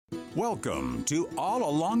Welcome to All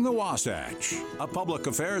Along the Wasatch, a public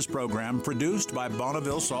affairs program produced by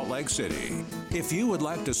Bonneville Salt Lake City. If you would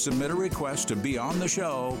like to submit a request to be on the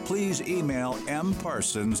show, please email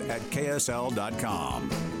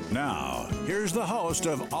mparsons@ksl.com. Now, here's the host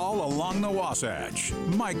of All Along the Wasatch,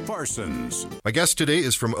 Mike Parsons. My guest today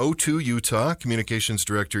is from O2 Utah, Communications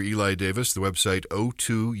Director Eli Davis, the website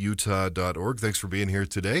o2utah.org. Thanks for being here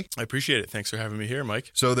today. I appreciate it. Thanks for having me here,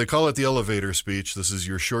 Mike. So they call it the elevator speech. This is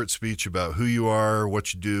your short speech about who you are,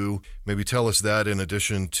 what you do. Maybe tell us that in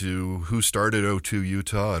addition to who started O2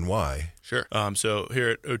 Utah and why. Sure. So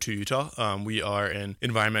here at O2 Utah, we are an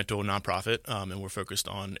environmental nonprofit, and we're focused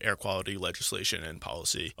on air quality legislation and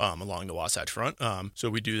policy along the Wasatch Front. So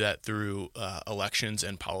we do that through elections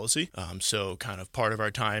and policy. So kind of part of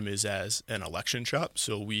our time is as an election shop.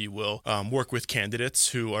 So we will work with candidates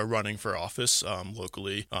who are running for office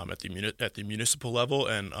locally at the municipal level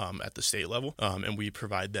and at the state level, and we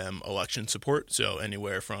provide them election support. So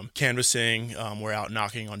anywhere from canvassing, we're out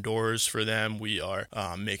knocking on doors for them. We are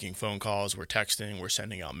making phone calls. We're texting, we're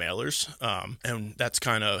sending out mailers, and that's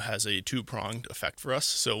kind of has a two-pronged effect for us.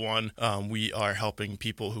 So one, we are helping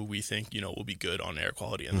people who we think will be good on air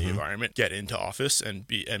quality and the environment get into office and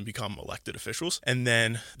become elected officials, and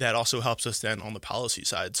then that also helps us then on the policy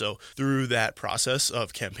side. So through that process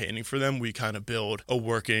of campaigning for them, we kind of build a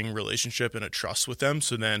working relationship and a trust with them.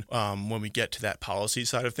 So then when we get to that policy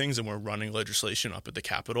side of things and we're running legislation up at the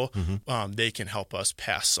Capitol, they can help us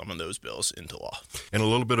pass some of those bills into law. And a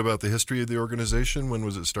little bit about the history of the organization. When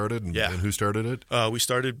was it started and who started it? We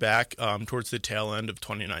started back towards the tail end of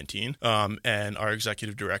 2019, and our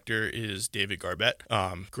executive director is David Garbett.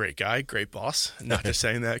 Great guy, great boss. Not just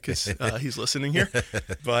saying that because he's listening here,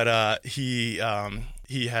 but he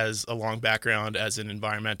has a long background as an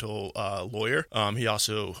environmental lawyer. He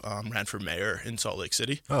also ran for mayor in Salt Lake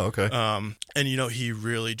City. Oh, okay. And, he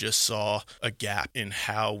really just saw a gap in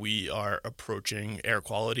how we are approaching air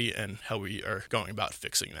quality and how we are going about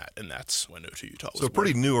fixing that. And that's when O2 Utah was So a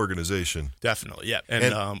pretty new organization. Definitely, yeah.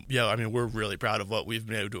 And we're really proud of what we've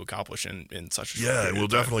been able to accomplish in such a short period Yeah, we'll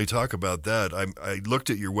of time. Definitely talk about that. I looked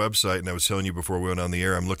at your website, and I was telling you before we went on the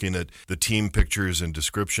air, I'm looking at the team pictures and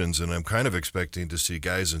descriptions, and I'm kind of expecting to see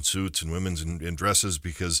guys in suits and women's in dresses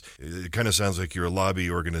because it kind of sounds like you're a lobby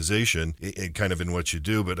organization, kind of in what you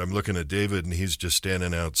do. But I'm looking at David, and he's just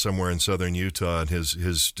standing out somewhere in southern Utah, and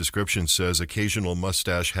his description says occasional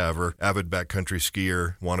mustache haver, avid backcountry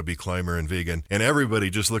skier, wannabe climber, and vegan. And everybody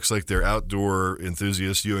just looks like they're outdoor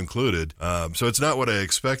enthusiasts, you included. So it's not what I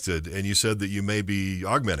expected. And you said that you may be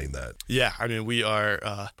augmenting that. Yeah, we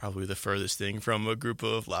are probably the furthest thing from a group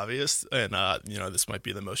of lobbyists, and this might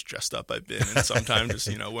be the most dressed up I've been in some time. Just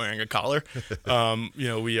wearing a collar.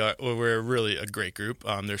 We're really a great group.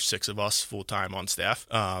 There's 6 of us full time on staff,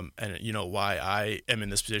 and why I am in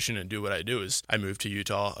this position and do what I do is I moved to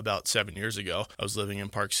Utah about 7 years ago. I was living in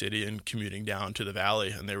Park City and commuting down to the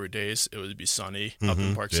valley, and there were days it would be sunny up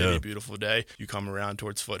in Park City, beautiful day. You come around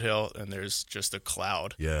towards Foothill, and there's just a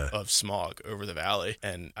cloud of smog over the valley,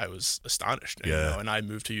 and I was astonished. And I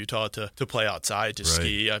moved to Utah to play outside, to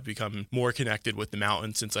ski. I've become more connected with the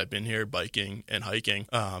mountains since I've been here, biking and hiking.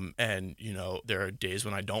 And there are days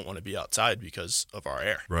when I don't want to be outside because of our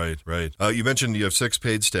air. Right. You mentioned you have 6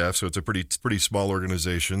 paid staff, so it's a pretty small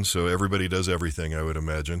organization. So everybody does everything, I would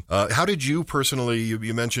imagine. How did you personally?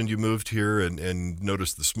 You mentioned you moved here and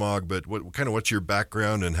noticed the smog, but what's your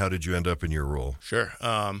background and how did you end up in your role? Sure.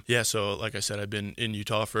 So like I said, I've been in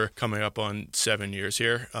Utah for coming up on 7 years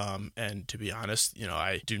here. And to be honest,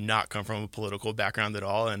 I do not come from a political background at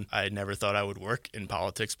all, and I never thought I would work in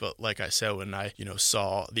politics. But like I said, when I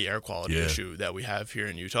saw the air quality issue that we have here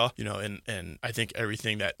in Utah, and I think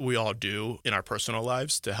everything that we all do in our personal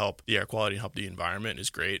lives to help the air quality and help the environment is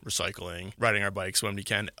great. Recycling, riding our bikes when we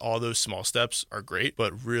can, all those small steps are great,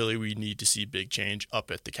 but really we need to see big change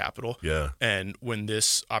up at the Capitol. Yeah. And when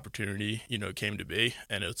this opportunity, came to be,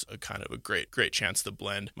 and it's a kind of a great chance to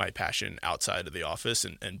blend my passion outside of the office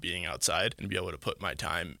and being outside and be able to put my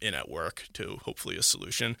time in at work to hopefully a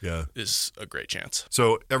solution is a great chance.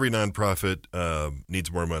 So every nonprofit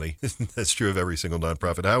needs more money. That's true of every single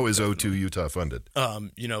nonprofit. How is O2 Utah funded?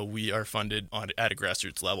 We are funded at a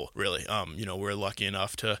grassroots level, really. We're lucky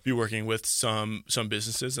enough to be working with some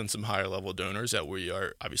businesses and some higher level donors that we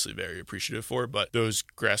are obviously very appreciative for, but those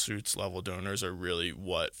grassroots level donors are really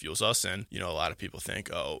what fuels us. And, a lot of people think,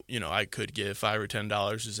 I could give $5 or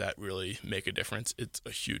 $10. Does that really make a difference? It's a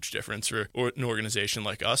huge difference for an organization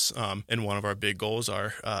like us. And one of our big goals,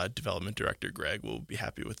 our development director, Greg, will be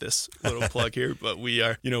happy with this little plug here. here, but we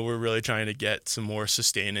are, we're really trying to get some more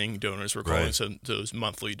sustaining donors. We're calling those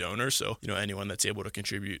monthly donors. So, anyone that's able to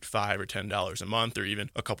contribute $5 or $10 a month or even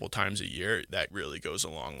a couple times a year, that really goes a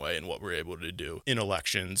long way in what we're able to do in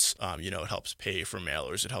elections. It helps pay for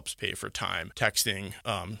mailers. It helps pay for time, texting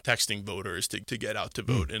voters to get out to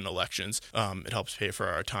vote in elections. It helps pay for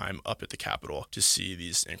our time up at the Capitol to see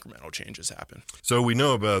these incremental changes happen. So we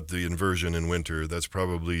know about the inversion in winter. That's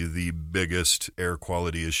probably the biggest air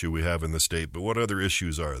quality issue we have in the state. But what other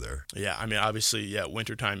issues are there? Yeah, obviously,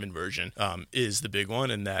 wintertime inversion is the big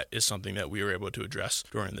one, and that is something that we were able to address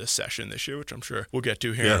during this session this year, which I'm sure we'll get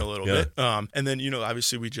to here in a little bit. And then,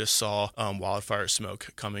 obviously we just saw wildfire smoke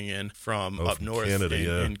coming in from up north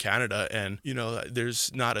in Canada, and,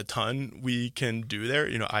 there's not a ton we can do there.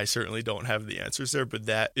 I certainly don't have the answers there, but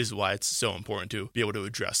that is why it's so important to be able to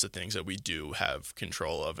address the things that we do have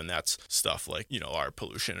control of, and that's stuff like, our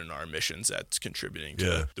pollution and our emissions that's contributing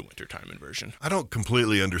to the wintertime inversion. I don't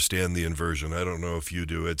completely understand the inversion. I don't know if you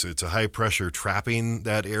do. It's a high pressure trapping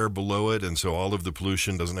that air below it, and so all of the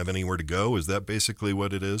pollution doesn't have anywhere to go. Is that basically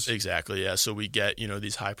what it is? Exactly, yeah. So we get,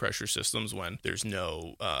 these high pressure systems when there's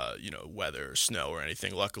no, weather or snow or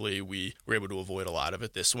anything. Luckily, we were able to avoid a lot of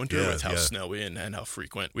it this winter with how snowy and how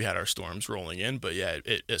frequent we had our storms rolling in. But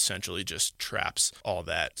it essentially just traps all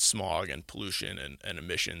that smog and pollution and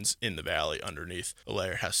emissions in the valley underneath a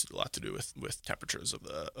layer. It has a lot to do with temperatures of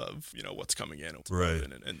what's coming in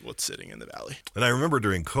and what's sitting in the valley. And I remember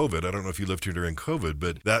during COVID, I don't know if you lived here during COVID,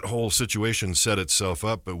 but that whole situation set itself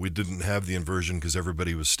up, but we didn't have the inversion because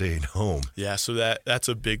everybody was staying home. Yeah, so that's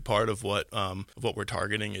a big part of what we're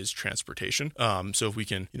targeting is transportation. So if we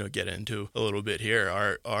can get into a little bit here,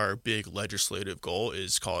 our big legislative goal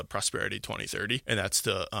is called Prosperity 2030, and that's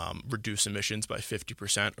to reduce emissions by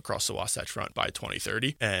 50% across the Wasatch Front by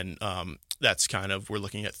 2030. And that's we're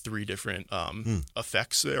looking at three different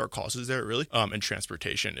effects there or causes there, really. And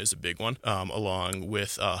transportation is a big one, along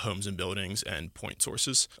with homes and buildings and point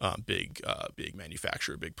sources, big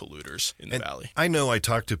manufacturer, big polluters in the valley. I know I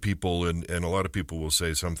talk to people, and a lot of people will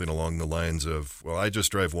say something along the lines of, well, I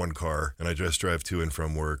just drive one car and I just drive to and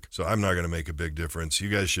from work, so I'm not going to make a big difference. You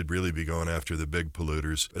guys should really be going after the big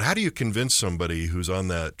polluters. But how do you convince somebody who's on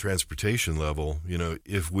that transportation level,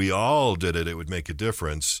 if we all did it, it would make a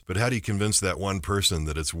difference. But how do you convince that one person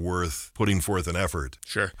that it's worth putting forth an effort?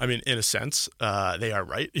 Sure. In a sense, they are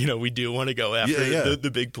right. We do want to go after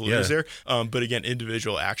the big polluters there. But again,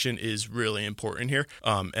 individual action is really important here.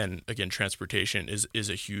 And again, transportation is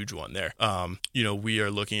a huge one there. We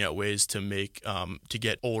are looking at ways to make to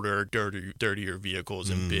get older, dirtier vehicles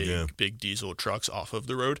and big diesel trucks off of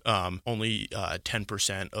the road. Only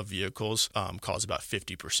 10% of vehicles cause about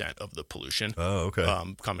 50% of the pollution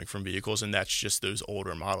coming from vehicles, and that's just those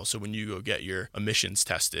older models. So when you go get your emissions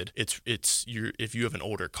tested, if you have an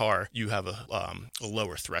older car, you have a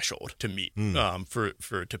lower threshold to meet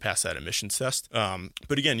to pass that emissions test.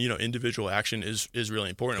 But again, individual action is really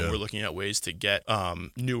important. And we're looking at ways to get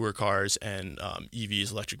newer cars and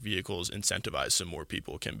EVs, electric vehicles, incentivized so more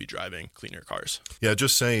people can be driving cleaner cars. Yeah,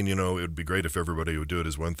 just saying, it would be great if everybody would do it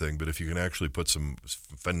is one thing, but if you can actually put some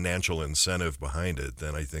financial incentive behind it,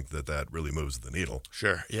 then I think that really moves the needle.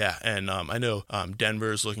 Sure, yeah. And I know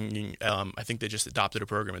Denver's looking, I think they just adopted a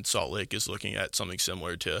program in Salt Lake is looking at something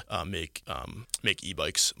similar to make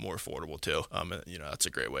e-bikes more affordable too. That's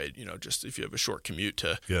a great way, just if you have a short commute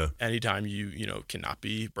to anytime you cannot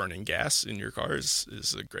be burning gas in your car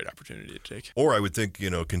is a great opportunity to take. Or I would think,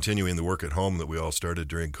 continuing the work at home that we all started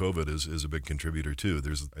during COVID is a big contributor too.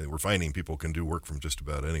 We're finding people can do work from just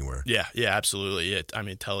about anywhere. Yeah, absolutely.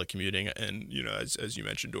 Telecommuting and, as you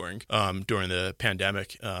mentioned during the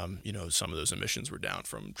pandemic, some of those emissions were down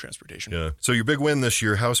from transportation. Yeah. So your big win this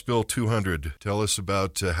year, House Bill 200. Tell us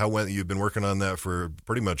about how you've been working on that for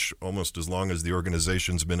pretty much almost as long as the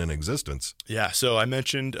organization's been in existence. Yeah. So I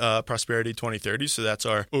mentioned Prosperity 2030. So that's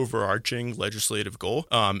our overarching legislative goal.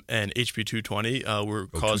 And HB 220, we're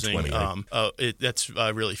causing 220, that's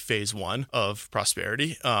really phase one of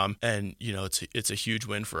Prosperity. And it's a huge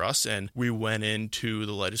win for us. And we went into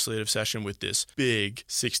the legislative session with this big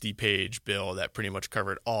 60-page bill that pretty much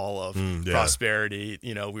covered all of Prosperity.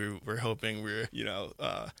 We were hoping we were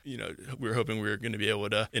going to be able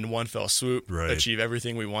to, in one fell swoop, achieve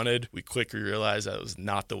everything we wanted. We quickly realized that was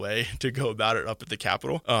not the way to go about it up at the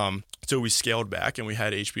Capitol. So we scaled back and we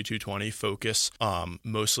had HB 220 focus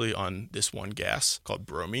mostly on this one gas called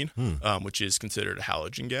bromine, which is considered a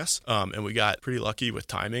halogen gas. And we got pretty lucky with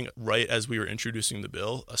timing. Right as we were introducing the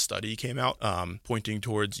bill, a study came out pointing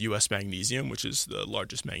towards U.S. Magnesium, which is the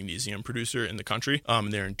largest magnesium producer in the country.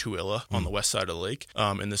 They're in Tooele on the west side of the lake.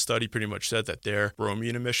 And the study pretty much said that their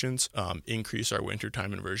bromine emissions increase our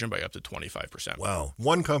wintertime inversion conversion by up to 25%. Wow.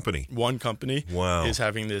 One company is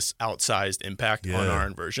having this outsized impact on our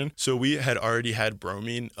inversion. So we had already had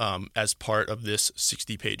bromine as part of this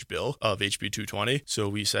 60-page bill of HB 220. So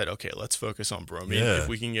we said, okay, let's focus on bromine. If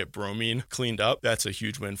we can get bromine cleaned up, that's a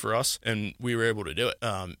huge win for us. And we were able to do it.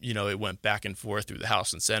 It went back and forth through the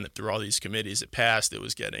House and Senate, through all these committees. It passed. It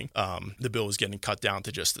was getting, the bill was getting cut down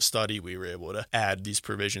to just the study. We were able to add these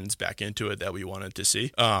provisions back into it that we wanted to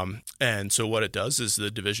see. And so what it does is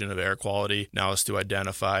the Division of Air Quality now is to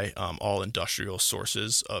identify all industrial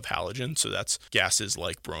sources of halogen. So that's gases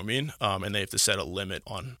like bromine. And they have to set a limit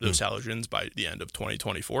on those halogens by the end of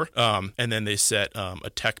 2024. And then they set a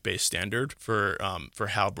tech-based standard for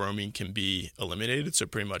how bromine can be eliminated. So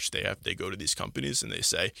pretty much they go to these companies and they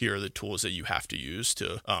say, here are the tools that you have to use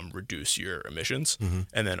to reduce your emissions.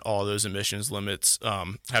 And then all those emissions limits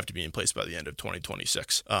have to be in place by the end of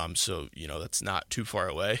 2026. So, that's not too far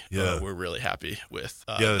away. We're really happy with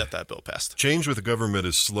that bill passed. Change with the government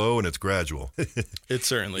is slow and it's gradual. It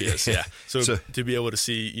certainly is, yeah. So to be able to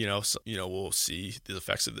see, we'll see the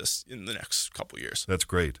effects of this in the next couple of years. That's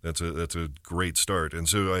great. That's a great start. And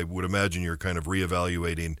so I would imagine you're kind of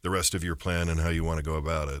reevaluating the rest of your plan and how you want to go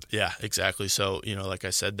about it. Yeah, exactly. So, like I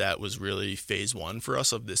said, that was really phase one for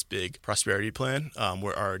us of this big prosperity plan.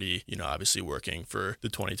 We're already, obviously working for the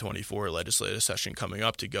 2024 legislative session coming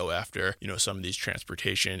up to go after, some of these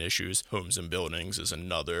transportation issues. Homes and buildings is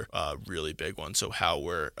another really big one. So how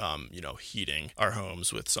we're, heating our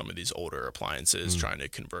homes with some of these older appliances, trying to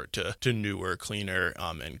convert to newer, cleaner,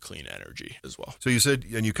 and clean energy as well. So you said,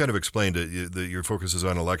 and you kind of explained it, that your focus is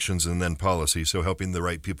on elections and then policy. So helping the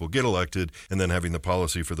right people get elected and then having the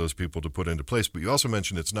policy for those people to put into place. But you also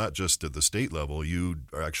mentioned it's not just at the state level. You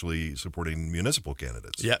are actually supporting municipal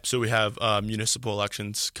candidates. Yeah. So we have municipal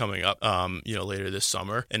elections coming up, later this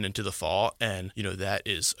summer and into the fall. And, that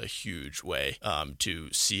is a huge way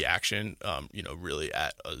to see action, really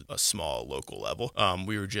at a small local level.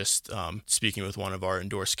 We were just speaking with one of our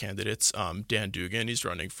endorsed candidates, Dan Dugan. He's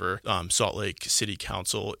running for Salt Lake City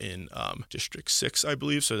Council in District 6, I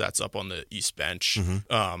believe. So that's up on the East Bench,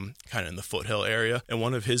 kind of in the Foothill area. And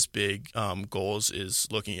one of his big goals is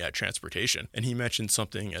looking at transportation. And he mentioned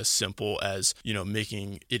something as simple as,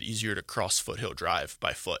 making it easier to cross Foothill Drive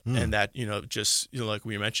by foot. And that, like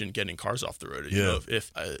we mentioned, getting cars off the road.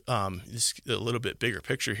 If it's a little bit bigger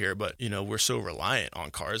picture here, but, we're so reliant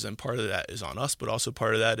on cars, and part of that is on us, but also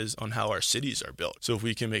part of that is on how our cities are built. So if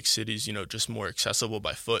we can make cities, just more accessible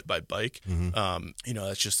by foot, by bike,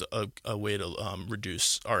 that's just a way to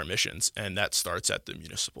reduce our emissions. And that starts at the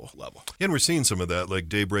municipal level. And we're seeing some of that, like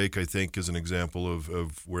Daybreak, I think, is an example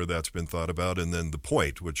of where that's been thought about. And then The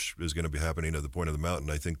Point, which is going to be happening at the point of the mountain,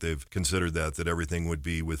 I think they've considered that everything would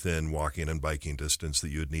be within walking and biking distance that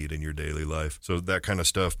you would need in your daily life. So that kind of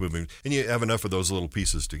stuff moving. And you have enough of those little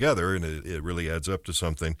pieces together, and it really adds up to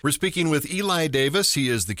something. We're speaking with Eli Davis. He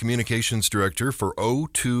is the communications director for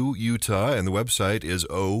O2 Utah, and the website is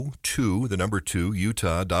O2,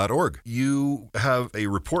 You have a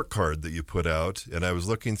report card that you put out, and I was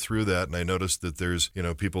looking through that, and I noticed that there's,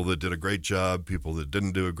 people that did a great job, people that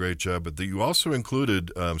didn't do a great job, but that you also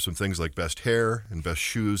included some things like best hair and best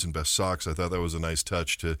shoes and best socks. I thought that was a nice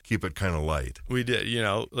touch to keep it kind of light. We did,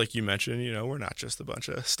 like you mentioned, we're not just a bunch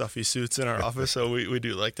of stuffy suits in our office, so we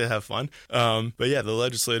do like to have fun. But yeah, the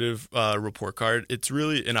legislative report card, it's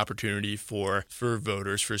really an opportunity for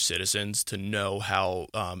voters, for citizens to know how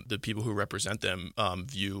the people who represent them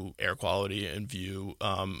view air quality and view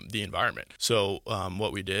the environment. So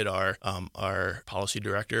what we did, our policy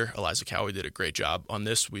director, Eliza Cowie, did a great job on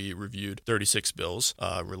this. We reviewed 36 bills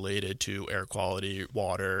related to air quality,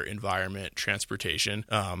 water, environment, transportation,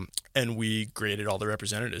 and we graded all the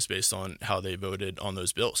representatives based on how they voted on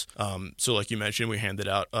those bills. So like you mentioned, we handed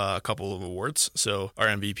out a couple of awards. So our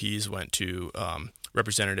MVPs went to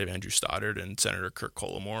Representative Andrew Stoddard and Senator Kirk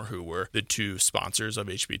Collimore, who were the two sponsors of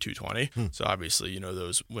HB 220. So obviously,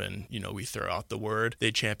 those, when, we throw out the word,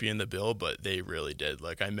 they champion the bill, but they really did.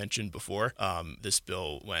 Like I mentioned before, this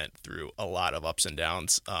bill went through a lot of ups and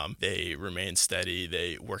downs. They remained steady.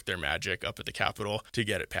 They worked their magic up at the Capitol to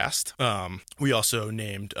get it passed. We also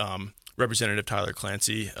named Representative Tyler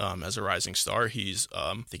Clancy as a rising star. He's,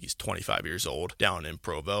 I think he's 25 years old, down in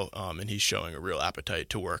Provo, and he's showing a real appetite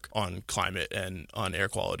to work on climate and on air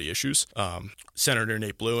quality issues. Senator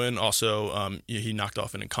Nate Bluin also, he knocked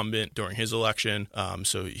off an incumbent during his election,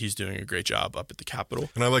 so he's doing a great job up at the Capitol.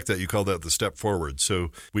 And I like that you call that the step forward.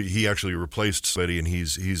 So he actually replaced somebody, and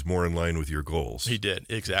he's more in line with your goals. He did,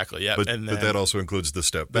 exactly, yeah. But that also includes the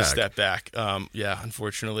step back. The step back,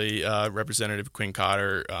 unfortunately, Representative Quinn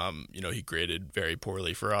Cotter, he graded very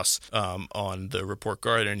poorly for us on the report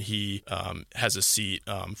card, and he has a seat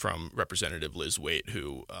from Representative Liz Waite,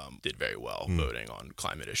 who did very well voting on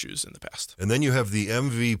climate issues in the past. And then you have the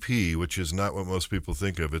MVP, which is not what most people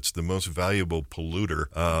think of. It's the most valuable polluter,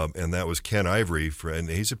 and that was Ken Ivory, and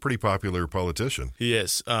he's a pretty popular politician. He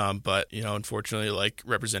is, but unfortunately, like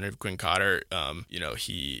Representative Quinn Cotter,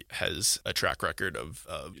 he has a track record of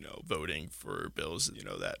voting for bills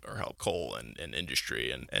that are help coal and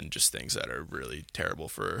industry and just things that are really terrible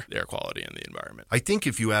for the air quality and the environment. I think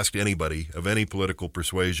if you asked anybody of any political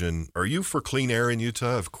persuasion, are you for clean air in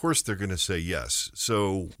Utah? Of course they're going to say yes.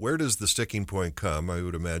 So where does the sticking point come? I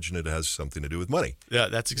would imagine it has something to do with money. Yeah,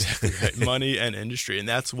 that's exactly right. Money and industry. And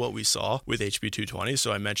that's what we saw with HB 220.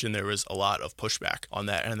 So I mentioned there was a lot of pushback on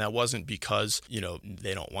that. And that wasn't because,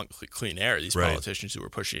 they don't want clean air, these politicians who were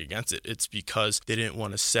pushing against it. It's because they didn't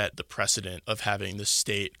want to set the precedent of having the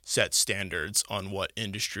state set standards on what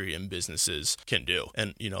industry and businesses can do.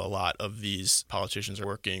 And, a lot of these politicians are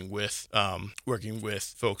working with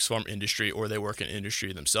folks from industry, or they work in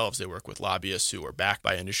industry themselves. They work with lobbyists who are backed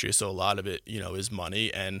by industry. So a lot of it, is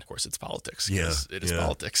money. And of course, it's politics. It is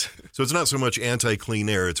politics. So it's not so much anti-clean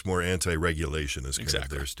air, it's more anti-regulation is kind of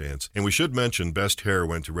their stance. And we should mention best hair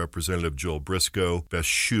went to Representative Joel Briscoe, best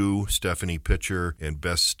shoe, Stephanie Pitcher, and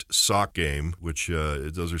best sock game, which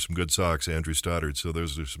those are some good socks, Andrew Stoddard. So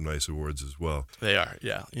those are some nice awards as well. They are,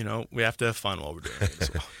 yeah. We have to have fun while we're doing it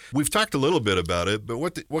as well. We've talked a little bit about it, but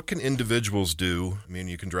what can individuals do? I mean,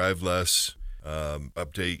 you can drive less,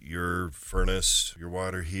 update your furnace, your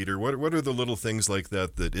water heater. What are the little things like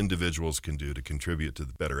that individuals can do to contribute to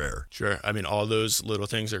the better air? Sure. I mean, all those little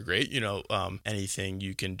things are great. Anything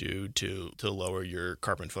you can do to lower your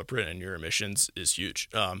carbon footprint and your emissions is huge.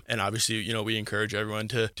 And obviously, we encourage everyone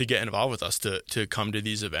to get involved with us, to come to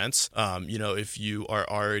these events. If you are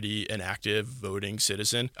already an active voting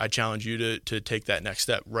citizen, I challenge you to take that next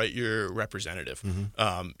step. Write your representative.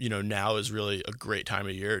 Now is really a great time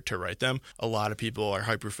of year to write them. A lot of people are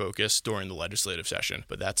hyper-focused during the legislative session,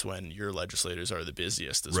 but that's when your legislators are the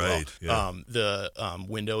busiest as well. Yeah. The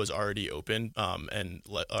window is already open, and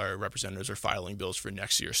our representatives are filing bills for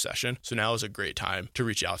next year's session. So now is a great time to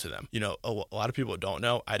reach out to them. A lot of people don't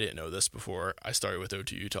know, I didn't know this before I started with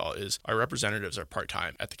O2 Utah, is our representatives are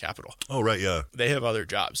part-time at the Capitol. Oh, right, yeah. They have other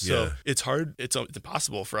jobs. So it's hard, it's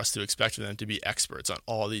impossible for us to expect them to be experts on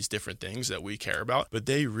all these different things that we care about, but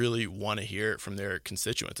they really want to hear it from their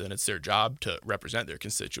constituents, and it's their job to represent their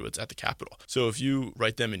constituents at the Capitol. So if you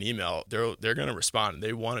write them an email, they're going to respond.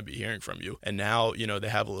 They want to be hearing from you. And now, they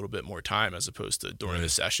have a little bit more time as opposed to during the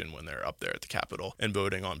session when they're up there at the Capitol and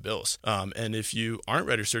voting on bills. And if you aren't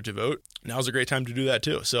registered to vote, now's a great time to do that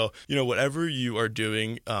too. So, whatever you are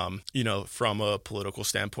doing, from a political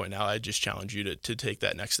standpoint now, I just challenge you to take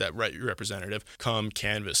that next step, write your representative, come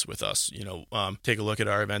canvass with us, take a look at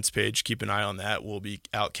our events page, keep an eye on that. We'll be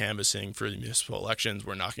out canvassing for the municipal elections.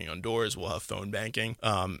 We're knocking on doors. We'll have phone banking.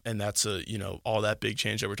 And that's all that big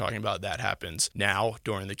change that we're talking about, that happens now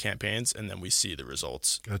during the campaigns, and then we see the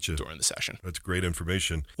results during the session. That's great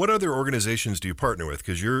information. What other organizations do you partner with?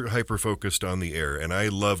 Because you're hyper-focused on the air, and I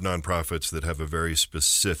love nonprofits that have a very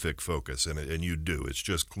specific focus, and you do. It's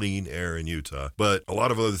just clean air in Utah. But a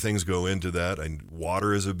lot of other things go into that, and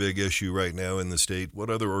water is a big issue right now in the state. What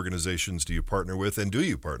other organizations do you partner with, and do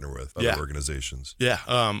you partner with other organizations? Yeah.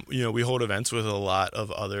 We hold events with a lot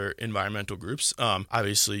of other environmental groups.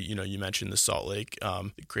 Obviously, you mentioned the Salt Lake,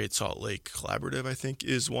 Great Salt Lake Collaborative, I think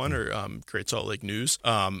is one, or Great Salt Lake News,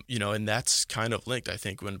 and that's kind of linked. I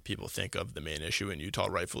think when people think of the main issue in Utah,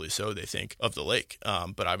 rightfully so, they think of the lake.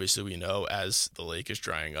 But obviously we know as the lake is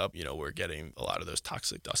drying up, we're getting a lot of those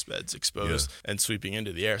toxic dust beds exposed and sweeping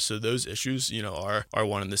into the air. So those issues, are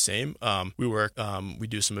one and the same. We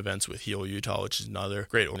do some events with Heal Utah, which is another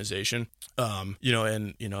great organization.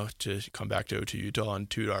 To come back to O2 Utah and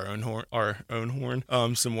toot our own horn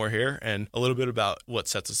some more here, and a little bit about what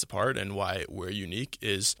sets us apart and why we're unique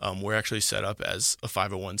is we're actually set up as a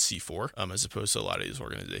 501c4 as opposed to a lot of these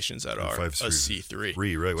organizations that are a C3.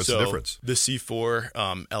 Right? What's the difference? The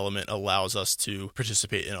C4 element allows us to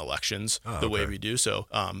participate in elections the way we do. So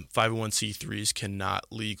 501c3s cannot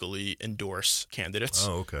legally endorse candidates.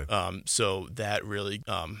 Oh, okay. So that really,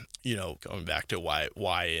 going back to why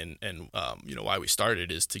and why we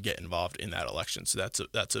started is to get involved in that election. So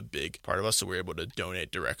that's a big part of us, so we're able to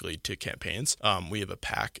donate directly to campaigns. We have a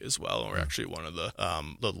PAC as well, and we're actually one of the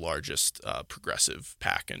largest progressive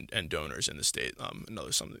PAC and donors in the state.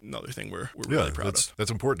 Another thing we're really proud of.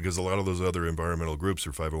 That's important because a lot of those other environmental groups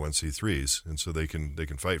are 501c3s, and so they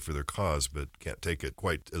can fight for their cause, but can't take it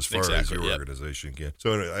quite as far as your organization can.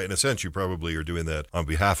 So in a sense, you probably are doing that on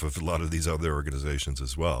behalf of a lot of these other organizations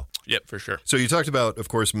as well. Yep, for sure. So you talked about, of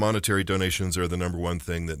course, monetary donations are the number one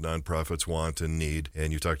thing that nonprofits want and need,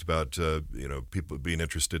 and you talked about people being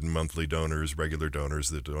interested in monthly donors, regular donors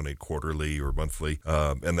that donate quarterly or monthly,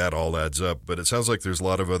 and that all adds up. But it sounds like there's a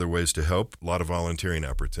lot of other ways to help, a lot of volunteering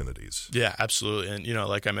opportunities. Yeah, absolutely. And,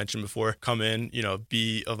 like I mentioned before, come in,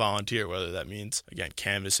 be a volunteer, whether that means, again,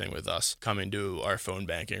 canvassing with us, coming to our phone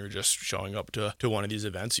banking, or just showing up to one of these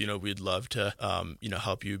events. We'd love to,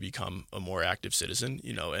 help you become a more active citizen,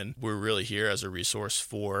 and we're really here as a resource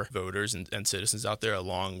for voters and citizens out there,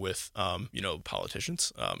 along with,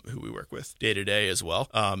 politicians who we work with day to day as well.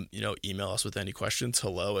 Email us with any questions,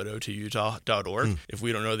 hello@o2utah.org. If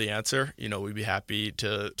we don't know the answer, we'd be happy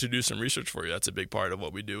to do some research for you. That's a big part of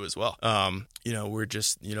what we do as well. We're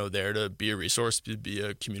just, there to be a resource, to be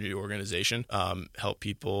a community organization, help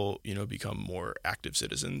people, become more active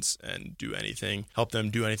citizens and help them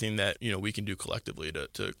do anything that, we can do collectively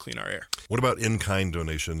to clean our air. What about in-kind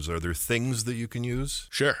donations? Are there things that you can use?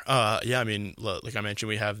 Sure. Like I mentioned,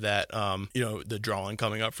 we have that, the drawing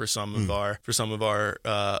coming up for some of our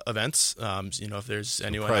events. If there's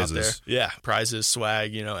anyone out there, prizes,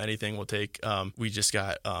 swag, anything we'll take. We just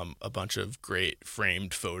got a bunch of great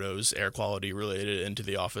framed photos, air quality related, into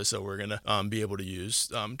the office, so we're gonna be able to use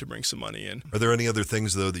to bring some money in. Are there any other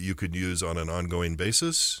things though that you could use on an ongoing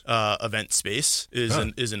basis? Event space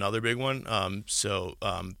is another big one.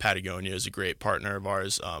 Patagonia is a great partner of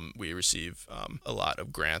ours. We receive a lot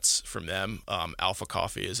of grants from them. Alpha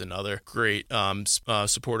Coffee is another great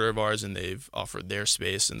supporter of ours, and they've offered their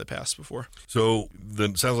space in the past before. So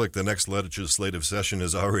it sounds like the next legislative session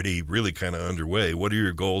is already really kind of underway. What are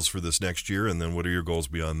your goals for this next year, and then what are your goals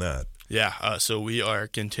beyond that? Yeah, so we are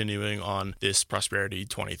continuing on this Prosperity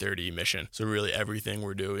 2030 mission. So really everything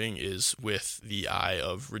we're doing is with the eye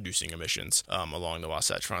of reducing emissions along the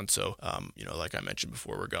Wasatch Front. So, like I mentioned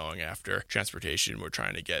before, we're going after transportation. We're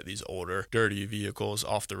trying to get these older, dirty vehicles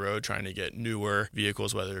off the road, trying to get newer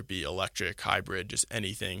vehicles, whether it be electric, hybrid, just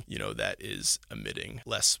anything, that is emitting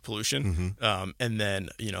less pollution. And then,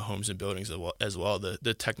 homes and buildings as well.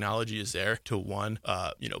 The technology is there to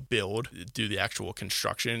do the actual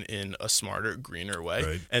construction in a smarter, greener way,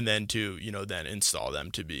 right, and then to then install them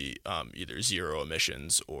to be either zero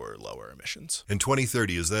emissions or lower emissions. In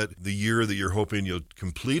 2030, is that the year that you're hoping you'll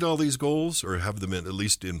complete all these goals or have them at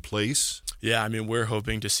least in place? Yeah, we're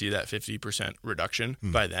hoping to see that 50% reduction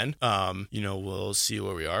by then. We'll see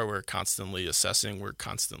where we are. We're constantly assessing. We're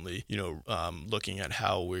constantly, looking at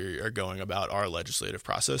how we are going about our legislative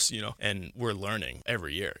process, and we're learning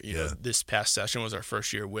every year. This past session was our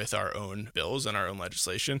first year with our own bills and our own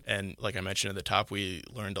legislation. And like I mentioned at the top, we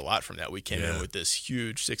learned a lot from that. We came in with this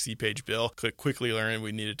huge 60-page bill, quickly learned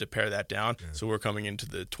we needed to pare that down. Yeah. So we're coming into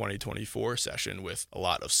the 2024 session with a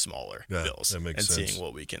lot of smaller bills and sense. Seeing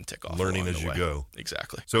what we can tick off. Learning as you go.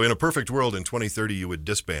 Exactly. So in a perfect world, in 2030, you would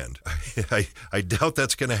disband. I doubt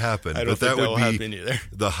that's going to happen. I don't think that would be either.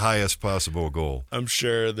 The highest possible goal. I'm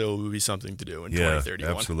sure there will be something to do in 2031.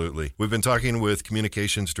 Absolutely. We've been talking with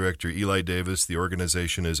Communications Director Eli Davis. The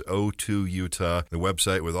organization is O2 Utah. The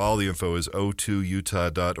website with all the info is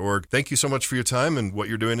o2utah.org. Thank you so much for your time and what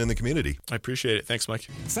you're doing in the community. I appreciate it. Thanks, Mike.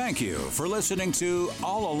 Thank you for listening to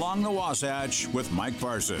All Along the Wasatch with Mike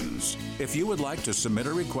Parsons. If you would like to submit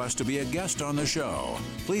a request to be a guest on the show,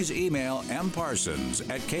 please email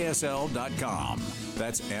mparsons@ksl.com.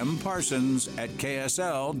 That's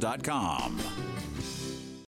mparsons@ksl.com.